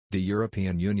The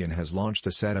European Union has launched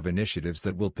a set of initiatives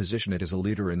that will position it as a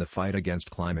leader in the fight against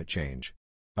climate change.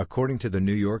 According to the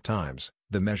New York Times,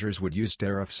 the measures would use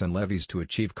tariffs and levies to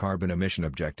achieve carbon emission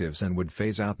objectives and would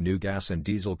phase out new gas and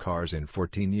diesel cars in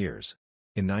 14 years.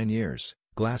 In 9 years,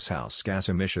 glasshouse gas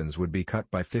emissions would be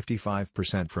cut by 55%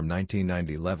 from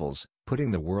 1990 levels,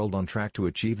 putting the world on track to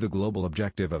achieve the global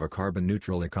objective of a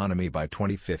carbon-neutral economy by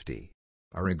 2050.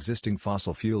 Our existing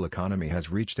fossil fuel economy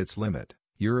has reached its limit,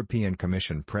 European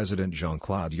Commission President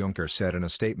Jean-Claude Juncker said in a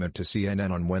statement to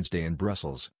CNN on Wednesday in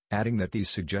Brussels, adding that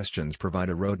these suggestions provide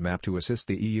a roadmap to assist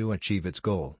the EU achieve its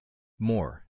goal.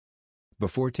 More.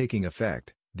 Before taking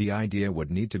effect, the idea would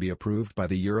need to be approved by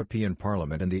the European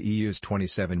Parliament and the EU's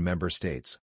 27 member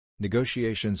states.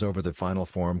 Negotiations over the final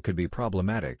form could be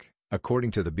problematic. According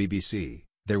to the BBC,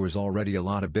 there was already a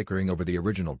lot of bickering over the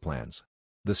original plans.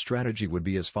 The strategy would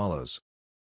be as follows.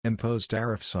 Impose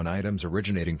tariffs on items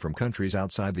originating from countries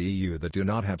outside the EU that do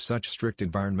not have such strict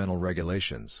environmental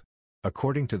regulations.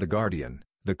 According to The Guardian,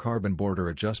 the carbon border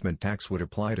adjustment tax would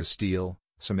apply to steel,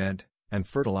 cement, and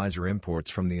fertilizer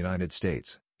imports from the United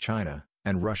States, China,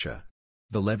 and Russia.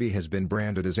 The levy has been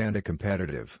branded as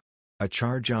anti-competitive. A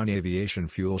charge on aviation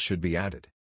fuel should be added.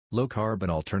 Low-carbon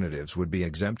alternatives would be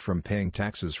exempt from paying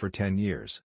taxes for 10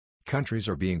 years. Countries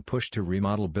are being pushed to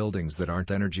remodel buildings that aren't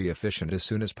energy efficient as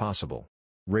soon as possible.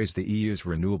 Raise the EU's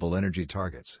renewable energy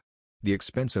targets. The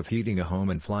expense of heating a home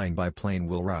and flying by plane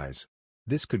will rise.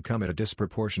 This could come at a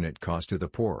disproportionate cost to the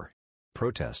poor.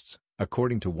 Protests,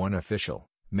 according to one official,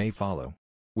 may follow.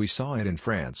 We saw it in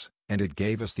France, and it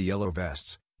gave us the yellow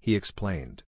vests, he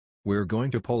explained. We're going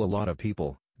to poll a lot of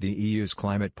people, the EU's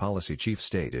climate policy chief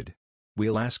stated.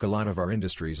 We'll ask a lot of our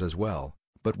industries as well,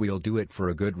 but we'll do it for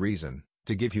a good reason,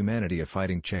 to give humanity a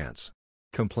fighting chance.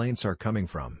 Complaints are coming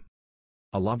from.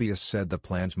 A lobbyist said the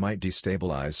plans might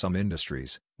destabilize some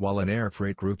industries, while an air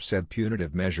freight group said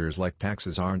punitive measures like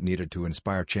taxes aren't needed to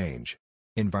inspire change.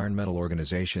 Environmental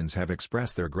organizations have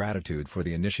expressed their gratitude for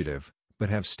the initiative, but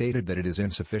have stated that it is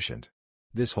insufficient.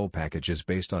 This whole package is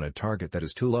based on a target that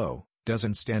is too low,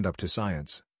 doesn't stand up to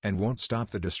science, and won't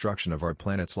stop the destruction of our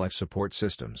planet's life support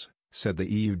systems, said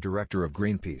the EU director of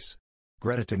Greenpeace.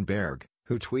 Greta Thunberg,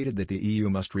 who tweeted that the EU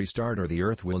must restart or the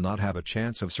Earth will not have a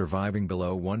chance of surviving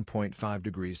below 1.5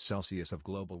 degrees Celsius of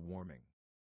global warming.